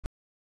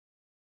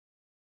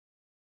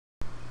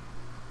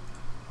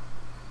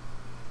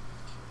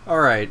All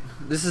right,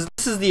 this is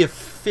the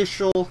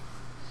official.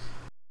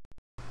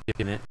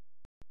 Getting it.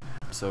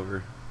 It's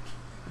over.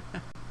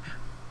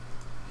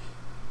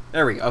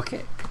 There we go.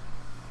 Okay,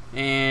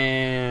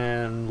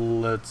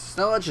 and let's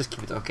just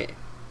keep it. Okay,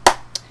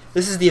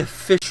 this is the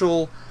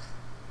official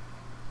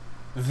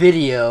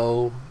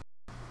video,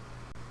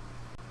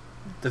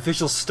 the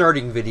official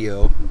starting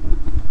video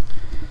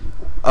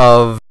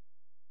of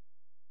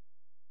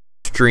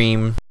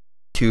stream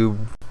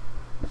tube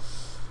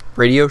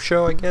radio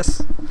show, I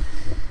guess.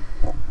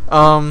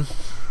 I'm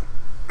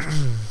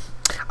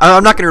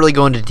not gonna really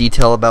go into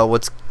detail about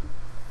what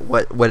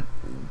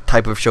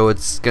type of show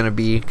it's gonna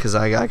be, because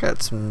I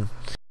got some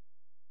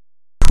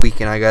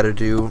tweaking I gotta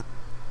do,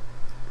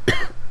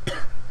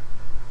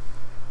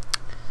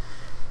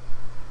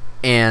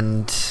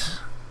 and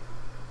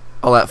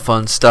all that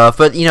fun stuff.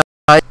 But you know,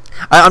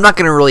 I'm not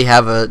gonna really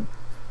have a.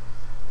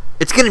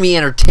 It's gonna be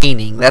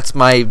entertaining. That's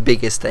my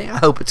biggest thing. I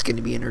hope it's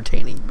gonna be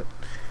entertaining,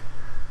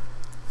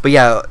 but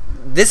yeah,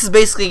 this is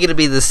basically gonna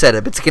be the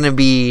setup. It's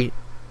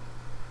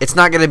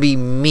not gonna be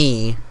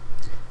me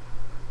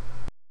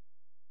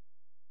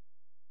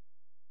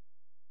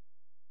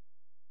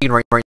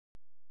right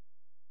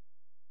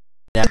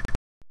now.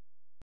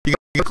 You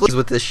got clues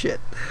with this shit.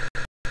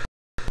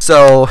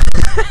 So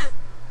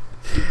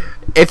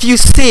if you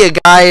see a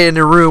guy in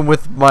a room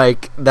with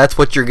Mike, that's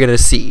what you're gonna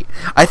see.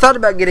 I thought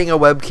about getting a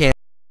webcam.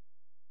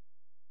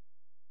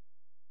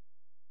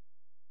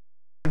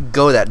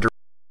 Go that direction,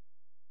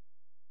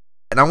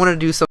 and I want to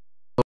do something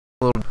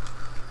a little.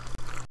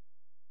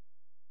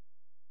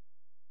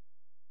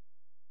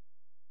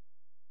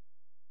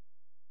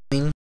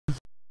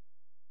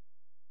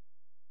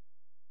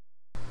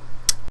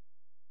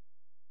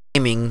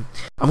 Gaming.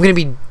 I'm gonna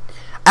be.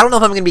 I don't know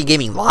if I'm gonna be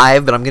gaming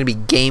live, but I'm gonna be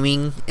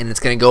gaming, and it's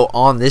gonna go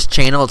on this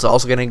channel. It's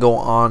also gonna go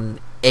on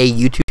a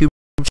YouTube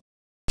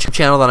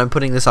channel that I'm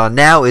putting this on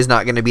now. Is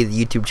not gonna be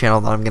the YouTube channel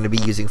that I'm gonna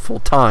be using full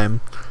time.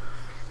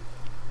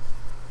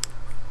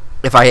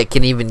 If I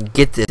can even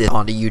get this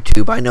onto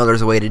YouTube. I know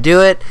there's a way to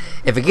do it.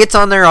 If it gets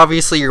on there,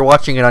 obviously you're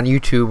watching it on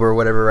YouTube or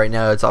whatever right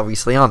now. It's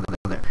obviously on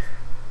there.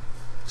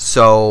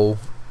 So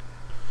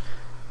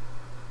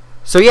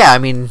yeah, I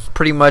mean,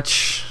 pretty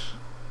much.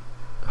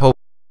 Hope.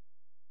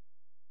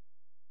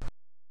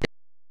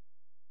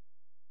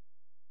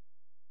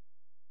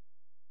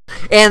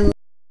 And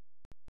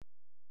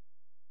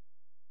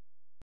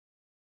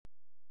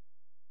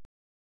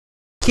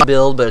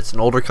build, but it's an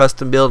older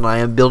custom build, and I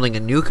am building a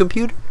new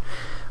computer.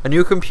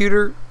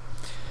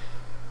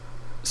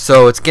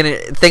 So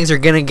things are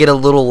gonna get a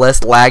little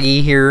less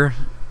laggy here,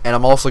 and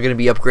I'm also gonna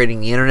be upgrading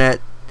the internet.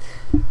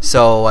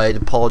 So I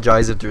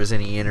apologize if there's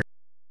any internet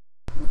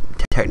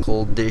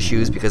technical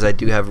issues, because I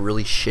do have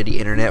really shitty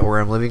internet where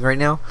I'm living right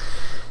now.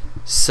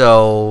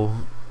 So,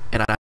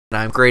 and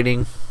I'm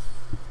upgrading.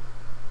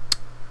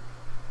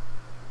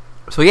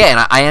 So yeah,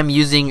 and I am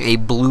using a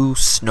Blue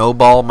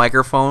Snowball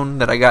microphone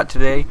that I got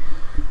today.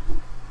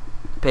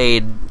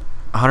 Paid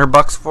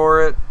 $100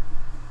 for it.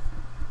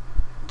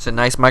 It's a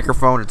nice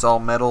microphone. It's all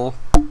metal.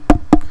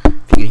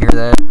 If you can hear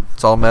that,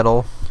 it's all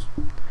metal.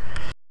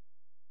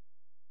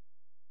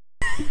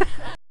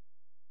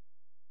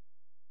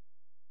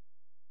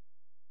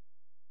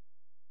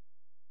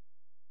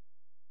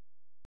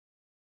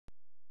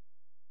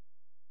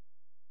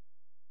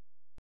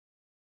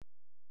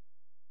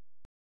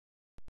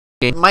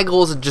 My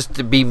goal isn't just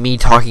to be me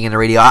talking in the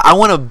radio. I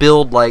want to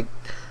build like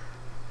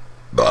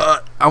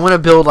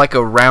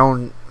a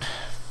round.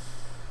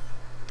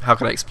 How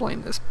can I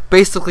explain this?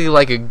 Basically,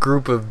 like a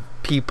group of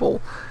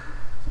people.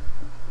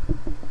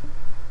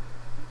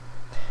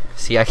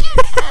 See, I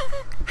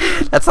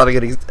can't. That's not a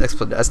good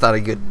explanation. That's not a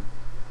good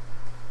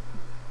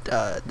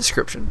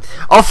description.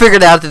 I'll figure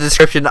it out. The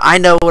description. I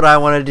know what I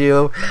want to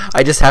do.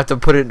 I just have to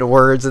put it into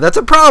words, and that's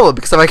a problem,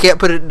 because if I can't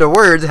put it into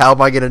words, how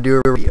am I going to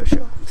do a radio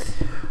show?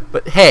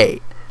 But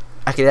hey,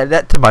 I can add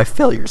that to my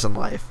failures in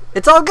life.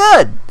 It's all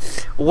good.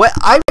 What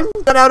I'm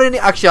not out any.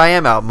 Actually, I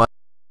am out much.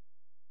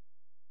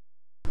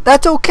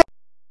 That's okay,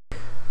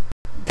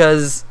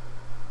 because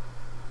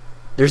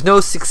there's no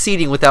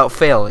succeeding without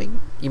failing.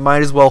 You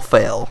might as well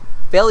fail.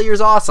 Failure's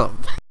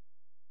awesome.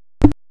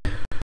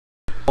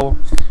 And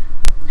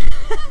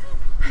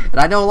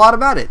I know a lot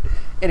about it.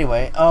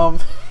 Anyway,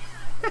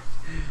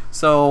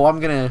 so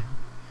I'm gonna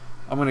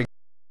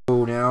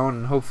go now,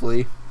 and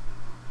hopefully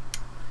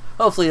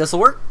this will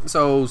work.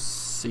 So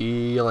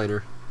see you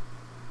later.